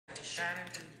shining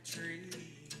through the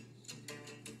trees.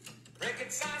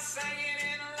 Crickets are singing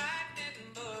and lightning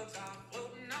bugs are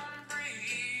floating on the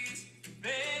breeze.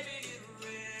 Baby, get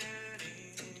ready.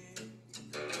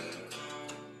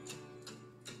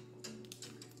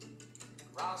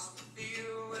 Across the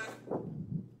field with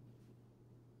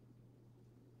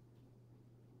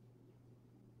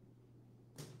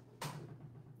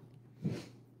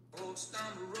old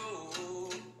Stumble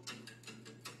Road.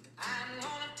 I'm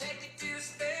gonna take you to a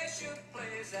special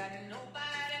place that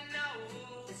nobody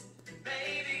knows.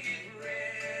 Baby, get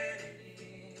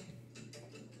ready.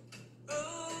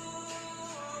 Ooh,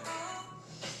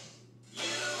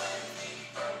 you and me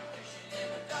go fishing in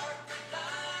the dark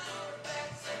line, or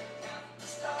that's counting the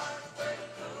stars where the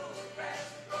cool grass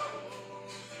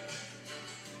grows.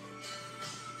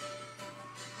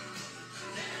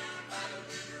 Down by the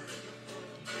river in the full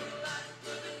moonlight,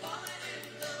 we'll be falling in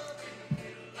love in the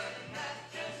middle of the night,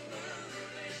 just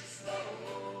moving slow.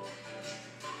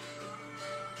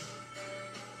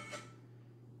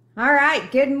 All right,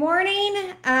 good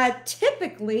morning.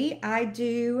 Typically, I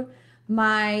do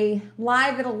my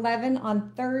live at 11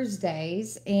 on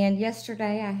Thursdays, and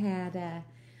yesterday I had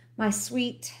my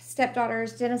sweet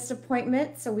stepdaughter's dentist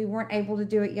appointment, so we weren't able to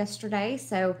do it yesterday,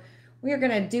 so we are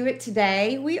going to do it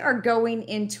today. We are going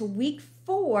into week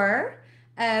 4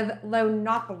 of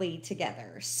LOANOPOLY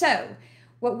together. So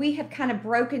what we have kind of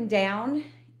broken down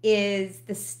is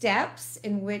the steps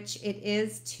in which it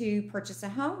is to purchase a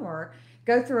home or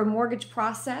go through a mortgage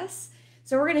process.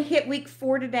 So we're going to hit week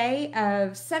 4 today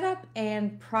of setup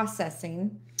and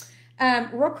processing.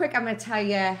 Real quick, I'm going to tell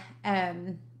you,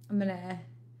 I'm going to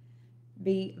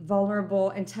be vulnerable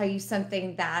and tell you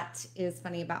something that is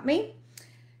funny about me.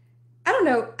 I don't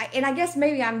know, and I guess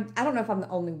maybe I don't know if I'm the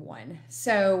only one.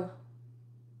 So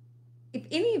if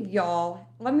any of y'all,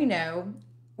 let me know,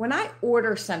 when I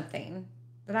order something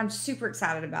that I'm super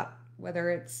excited about,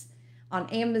 whether it's on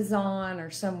Amazon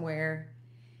or somewhere,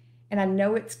 and I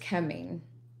know it's coming,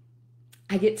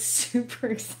 I get super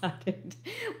excited.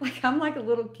 Like I'm like a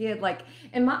little kid. Like,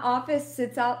 and my office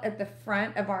sits out at the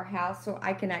front of our house, so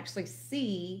I can actually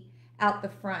see out the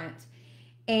front.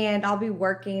 And I'll be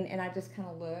working, and I just kind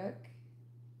of look,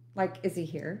 like, is he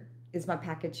here? Is my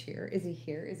package here? Is he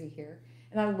here? Is he here?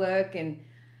 And I look, and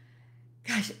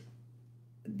gosh,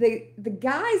 the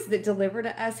guys that deliver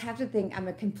to us have to think I'm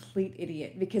a complete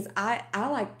idiot, because I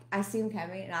see him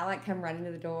coming, and I like come running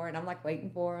to the door, and I'm like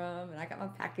waiting for him, and I got my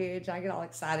package, and I get all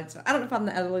excited. So I don't know if I'm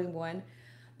the only one,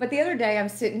 but the other day I'm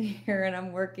sitting here and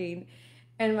I'm working,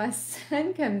 and my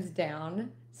son comes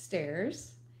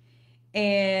downstairs,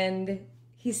 and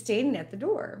he's standing at the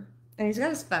door, and he's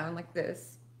got his phone like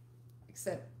this,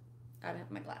 except I don't have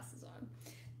my glasses on.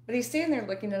 But he's standing there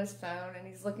looking at his phone, and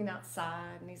he's looking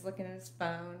outside, and he's looking at his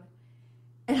phone.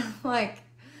 And I'm like,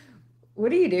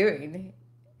 what are you doing?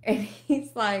 And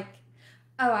he's like,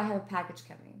 oh, I have a package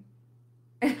coming.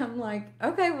 And I'm like,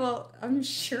 okay, well, I'm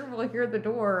sure we'll hear the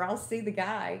door. I'll see the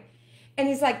guy. And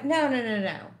he's like, no.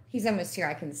 He's almost here.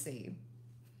 I can see.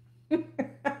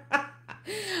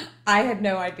 I had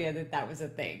no idea that that was a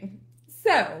thing.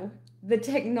 So the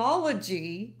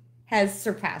technology has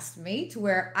surpassed me to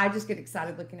where I just get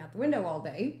excited looking out the window all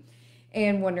day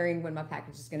and wondering when my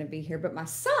package is going to be here. But my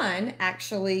son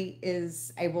actually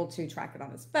is able to track it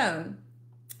on his phone.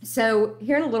 So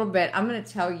here in a little bit, I'm going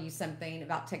to tell you something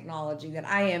about technology that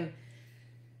I am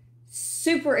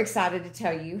super excited to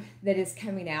tell you that is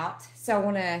coming out. So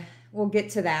we'll get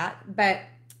to that, but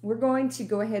we're going to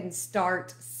go ahead and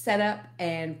start setup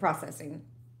and processing.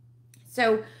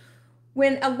 So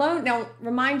when a loan, now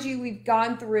remind you, we've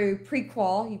gone through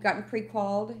pre-qual, you've gotten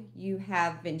pre-qualled, you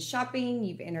have been shopping,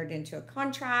 you've entered into a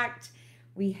contract,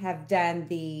 we have done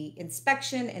the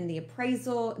inspection and the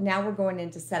appraisal, now we're going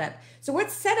into setup. So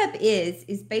what setup is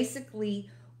basically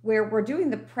where we're doing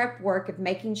the prep work of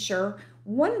making sure.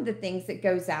 One of the things that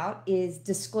goes out is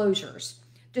disclosures.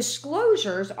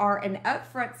 Disclosures are an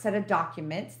upfront set of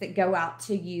documents that go out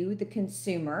to you, the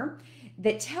consumer,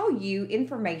 that tell you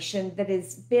information that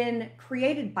has been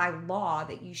created by law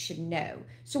that you should know.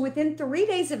 So within 3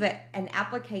 days of an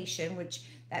application, which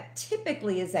that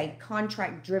typically is a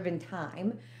contract-driven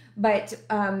time, but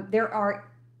there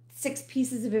are 6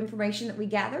 pieces of information that we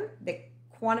gather that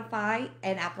quantify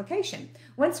an application.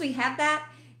 Once we have that,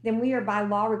 then we are by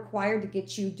law required to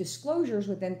get you disclosures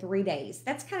within 3 days.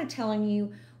 That's kind of telling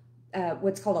you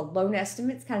what's called a loan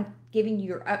estimate. It's kind of giving you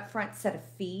your upfront set of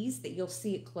fees that you'll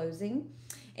see at closing.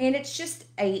 And it's just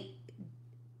a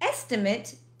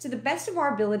estimate to the best of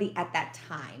our ability at that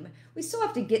time. We still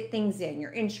have to get things in,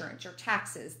 your insurance, your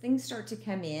taxes, things start to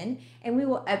come in, and we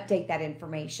will update that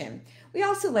information. We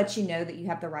also let you know that you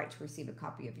have the right to receive a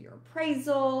copy of your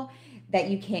appraisal, that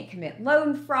you can't commit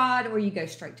loan fraud or you go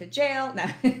straight to jail.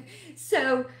 No.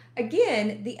 So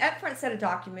again, the upfront set of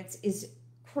documents is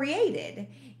created,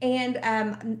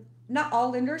 and not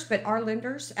all lenders, but our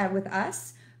lenders with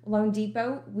us, Loan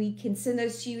Depot, we can send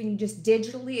those to you and you just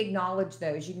digitally acknowledge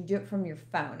those. You can do it from your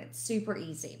phone. It's super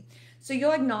easy. So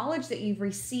you'll acknowledge that you've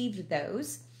received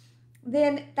those.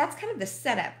 Then that's kind of the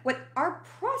setup. What our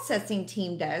processing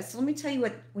team does, so let me tell you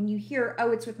what, when you hear,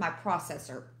 oh, it's with my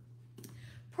processor.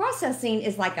 Processing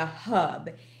is like a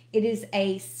hub. It is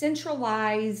a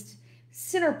centralized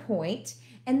center point,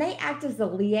 and they act as the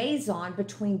liaison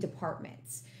between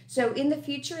departments. So in the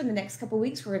future, in the next couple of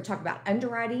weeks, we're going to talk about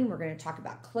underwriting, we're going to talk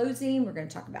about closing, we're going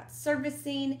to talk about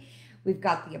servicing. We've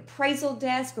got the appraisal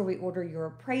desk where we order your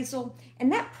appraisal,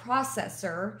 and that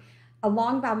processor,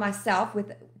 along by myself,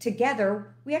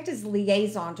 together, we act as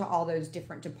liaison to all those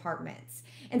different departments.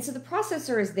 And so the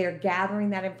processor is there gathering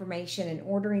that information and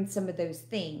ordering some of those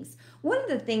things. One of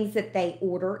the things that they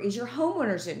order is your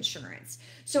homeowner's insurance.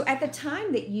 So at the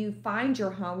time that you find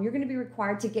your home, you're going to be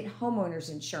required to get homeowner's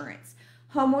insurance.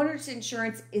 Homeowner's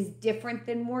insurance is different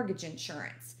than mortgage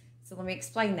insurance. So let me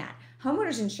explain that.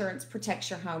 Homeowner's insurance protects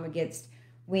your home against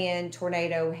wind,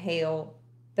 tornado, hail,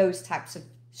 those types of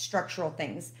structural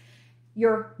things.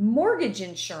 Your mortgage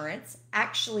insurance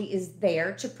actually is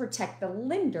there to protect the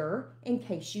lender in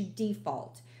case you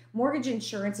default. Mortgage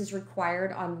insurance is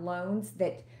required on loans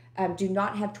that do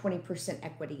not have 20%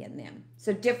 equity in them.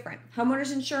 So different.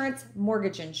 Homeowner's insurance,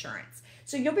 mortgage insurance.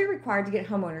 So you'll be required to get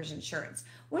homeowner's insurance.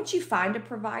 Once you find a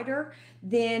provider,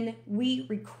 then we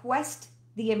request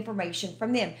the information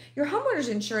from them. Your homeowner's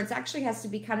insurance actually has to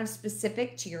be kind of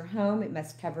specific to your home. It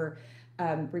must cover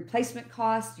replacement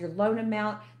costs, your loan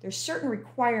amount. There's certain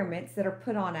requirements that are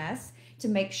put on us to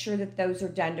make sure that those are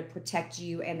done to protect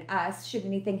you and us should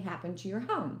anything happen to your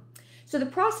home. So the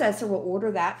processor will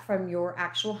order that from your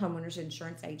actual homeowner's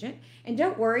insurance agent. And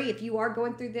don't worry, if you are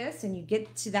going through this and you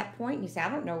get to that point and you say, I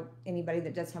don't know anybody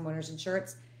that does homeowner's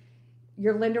insurance,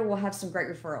 your lender will have some great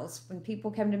referrals. When people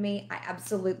come to me, I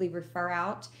absolutely refer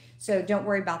out. So don't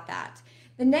worry about that.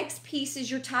 The next piece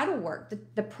is your title work.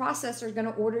 The processor is going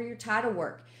to order your title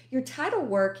work. Your title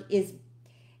work is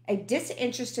a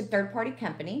disinterested third-party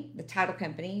company, the title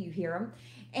company, you hear them,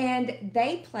 and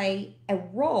they play a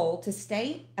role to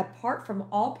stay apart from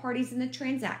all parties in the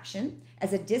transaction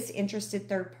as a disinterested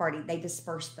third party. They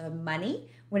disperse the money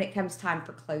when it comes time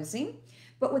for closing.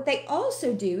 But what they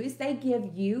also do is they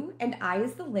give you and I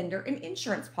as the lender an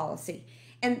insurance policy.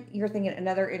 And you're thinking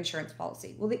another insurance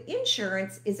policy. Well, the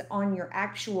insurance is on your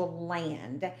actual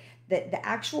land, the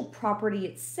actual property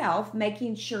itself,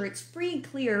 making sure it's free and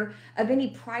clear of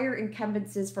any prior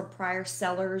encumbrances from prior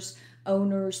sellers,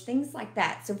 owners, things like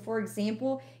that. So for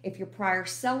example, if your prior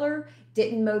seller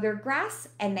didn't mow their grass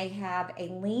and they have a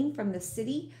lien from the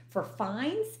city for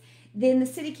fines, then the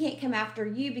city can't come after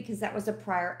you because that was a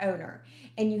prior owner.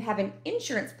 And you have an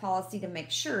insurance policy to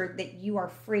make sure that you are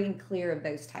free and clear of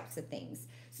those types of things.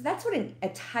 So that's what a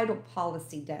title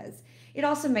policy does. It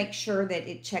also makes sure that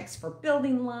it checks for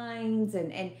building lines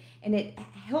and it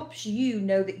helps you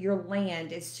know that your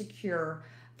land is secure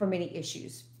from any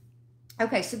issues.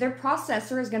 Okay, so their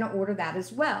processor is going to order that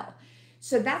as well.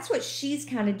 So that's what she's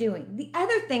kind of doing. The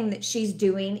other thing that she's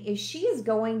doing is she is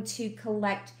going to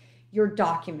collect your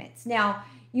documents. Now,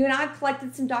 you and I have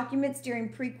collected some documents during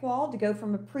pre-qual to go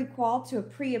from a pre-qual to a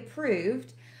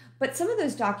pre-approved, but some of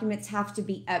those documents have to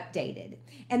be updated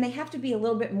and they have to be a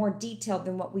little bit more detailed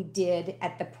than what we did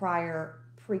at the prior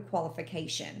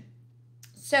pre-qualification.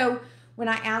 So when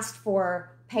I asked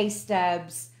for pay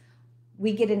stubs,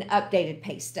 we get an updated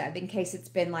pay stub in case it's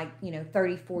been like,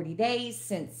 30, 40 days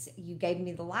since you gave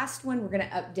me the last one. We're going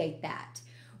to update that.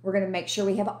 We're going to make sure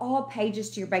we have all pages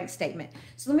to your bank statement.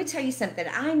 So let me tell you something.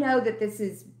 I know that this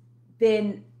has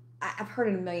been, I've heard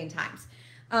it a million times.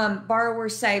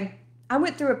 Borrowers say, I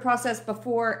went through a process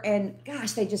before and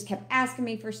gosh, they just kept asking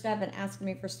me for stuff and asking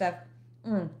me for stuff.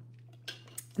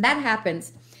 That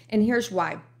happens. And here's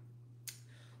why.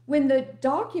 When the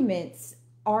documents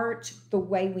aren't the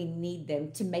way we need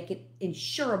them to make it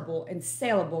insurable and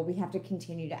saleable, we have to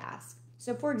continue to ask.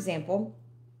 So for example,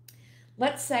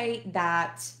 let's say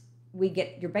that we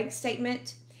get your bank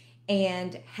statement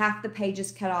and half the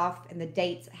pages cut off and the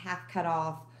dates half cut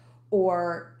off,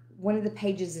 or one of the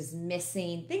pages is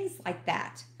missing, things like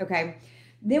that, okay?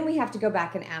 Then we have to go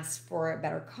back and ask for a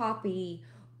better copy,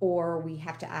 or we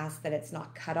have to ask that it's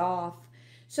not cut off.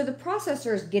 So the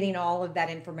processor is getting all of that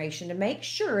information to make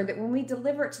sure that when we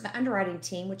deliver it to the underwriting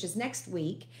team, which is next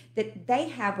week, that they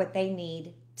have what they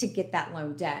need to get that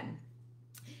loan done.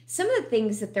 Some of the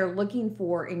things that they're looking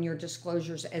for in your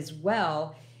disclosures as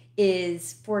well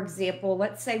is, for example,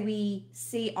 let's say we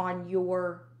see on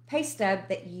your pay stub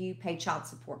that you pay child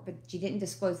support, but you didn't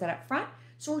disclose that up front.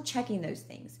 So we're checking those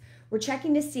things. We're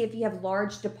checking to see if you have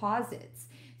large deposits.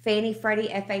 Fannie, Freddie,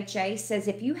 FHA says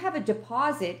if you have a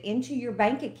deposit into your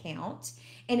bank account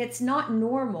and it's not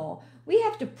normal, we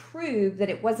have to prove that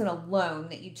it wasn't a loan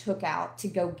that you took out to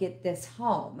go get this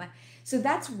home. So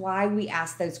that's why we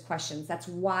ask those questions. That's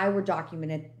why we're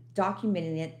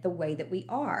documenting it the way that we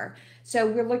are. So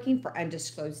we're looking for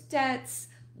undisclosed debts,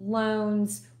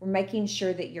 loans. We're making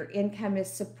sure that your income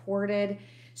is supported.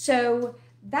 So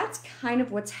that's kind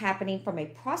of what's happening from a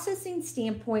processing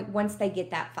standpoint once they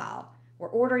get that file. We're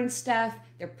ordering stuff,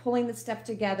 they're pulling the stuff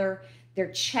together,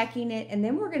 they're checking it, and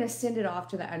then we're going to send it off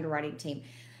to the underwriting team.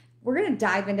 We're going to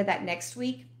dive into that next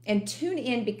week, and tune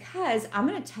in because I'm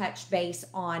going to touch base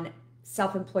on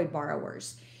self-employed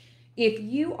borrowers. If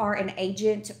you are an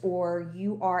agent or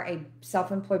you are a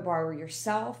self-employed borrower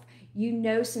yourself, you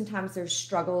know sometimes there's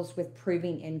struggles with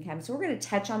proving income. So we're going to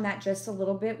touch on that just a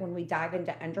little bit when we dive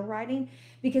into underwriting,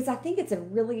 because I think it's a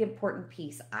really important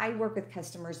piece. I work with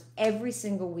customers every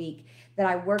single week that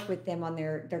I work with them on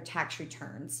their tax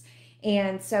returns.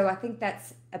 And so I think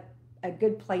that's a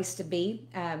good place to be.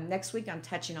 Next week I'm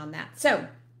touching on that. So,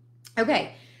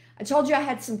 okay, I told you I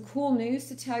had some cool news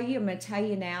to tell you. I'm going to tell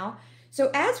you now.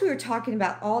 So as we were talking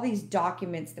about all these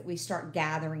documents that we start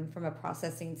gathering from a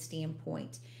processing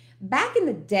standpoint, back in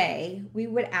the day, we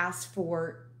would ask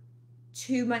for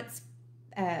 2 months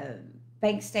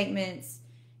bank statements,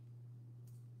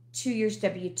 2 years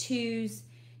W-2s.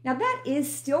 Now that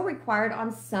is still required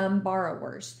on some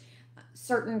borrowers.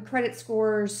 Certain credit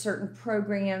scores, certain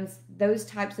programs, those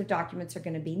types of documents are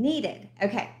going to be needed.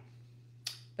 Okay.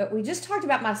 But we just talked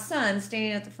about my son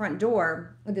standing at the front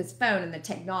door with his phone and the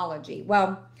technology.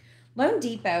 Well, Loan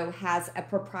Depot has a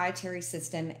proprietary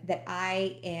system that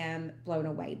I am blown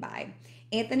away by.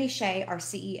 Anthony Shea, our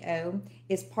CEO,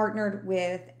 is partnered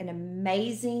with an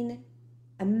amazing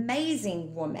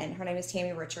woman. Her name is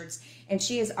Tammy Richards, and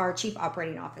she is our Chief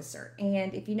Operating Officer.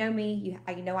 And if you know me,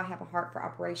 you know I have a heart for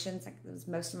operations. Like it was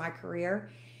most of my career.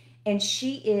 And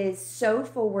she is so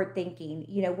forward thinking.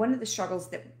 You know, one of the struggles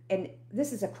that, and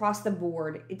this is across the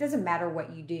board, it doesn't matter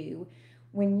what you do.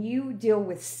 When you deal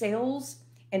with sales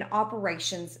and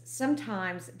operations,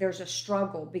 sometimes there's a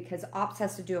struggle because ops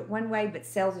has to do it one way, but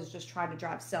sales is just trying to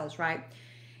drive sales, right?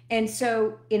 And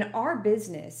so in our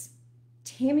business,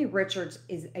 Tammy Richards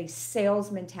is a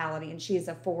sales mentality and she is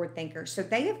a forward thinker. So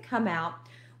they have come out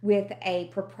with a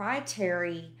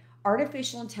proprietary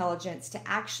artificial intelligence to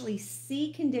actually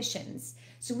see conditions.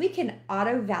 So we can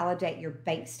auto-validate your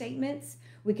bank statements,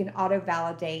 we can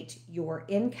auto-validate your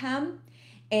income,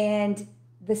 and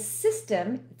the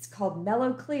system, it's called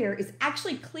Mellow Clear, is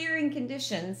actually clearing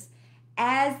conditions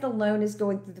as the loan is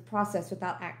going through the process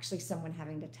without actually someone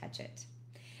having to touch it.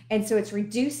 And so it's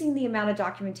reducing the amount of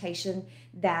documentation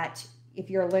that if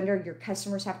you're a lender, your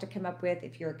customers have to come up with,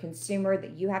 if you're a consumer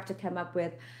that you have to come up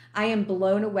with. I am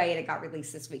blown away, and it got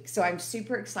released this week. So I'm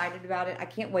super excited about it. I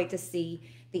can't wait to see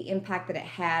the impact that it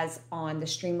has on the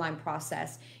streamlined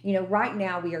process. You know, right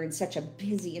now we are in such a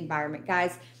busy environment.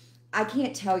 Guys, I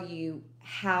can't tell you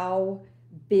how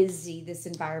busy this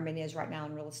environment is right now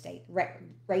in real estate.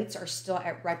 Rates are still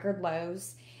at record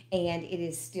lows, and it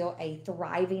is still a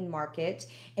thriving market.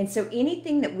 And so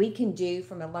anything that we can do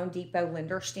from a Loan Depot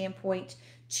lender standpoint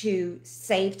to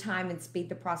save time and speed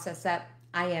the process up,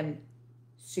 I am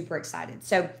super excited.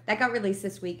 So that got released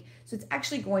this week. So it's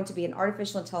actually going to be an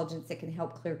artificial intelligence that can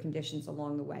help clear conditions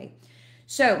along the way.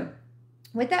 So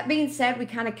with that being said, we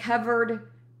kind of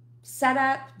covered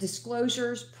setup,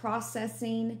 disclosures,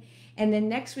 processing, and then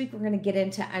next week we're going to get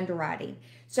into underwriting.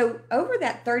 So over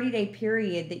that 30-day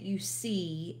period that you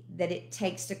see that it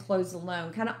takes to close a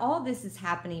loan, kind of all this is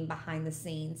happening behind the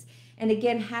scenes. And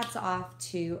again, hats off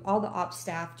to all the ops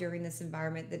staff during this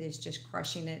environment that is just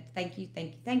crushing it. Thank you,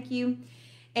 thank you, thank you.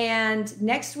 And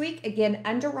next week, again,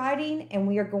 underwriting, and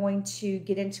we are going to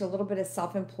get into a little bit of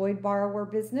self-employed borrower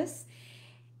business.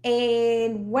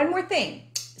 And one more thing.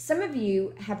 Some of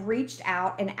you have reached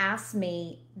out and asked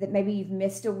me that maybe you've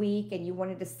missed a week and you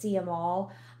wanted to see them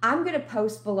all. I'm going to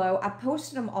post below. I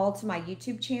posted them all to my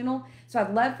YouTube channel. So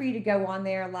I'd love for you to go on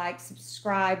there, like,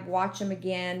 subscribe, watch them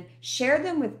again, share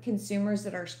them with consumers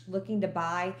that are looking to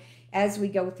buy. as we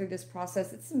go through this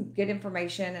process. It's some good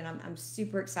information, and I'm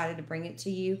super excited to bring it to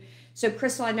you. So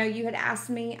Crystal, I know you had asked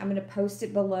me. I'm going to post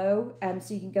it below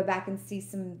so you can go back and see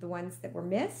some of the ones that were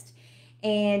missed.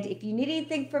 And if you need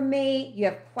anything from me, you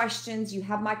have questions, you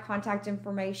have my contact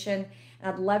information,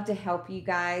 and I'd love to help you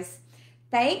guys.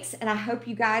 Thanks, and I hope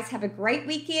you guys have a great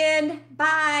weekend.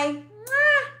 Bye.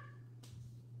 Mwah!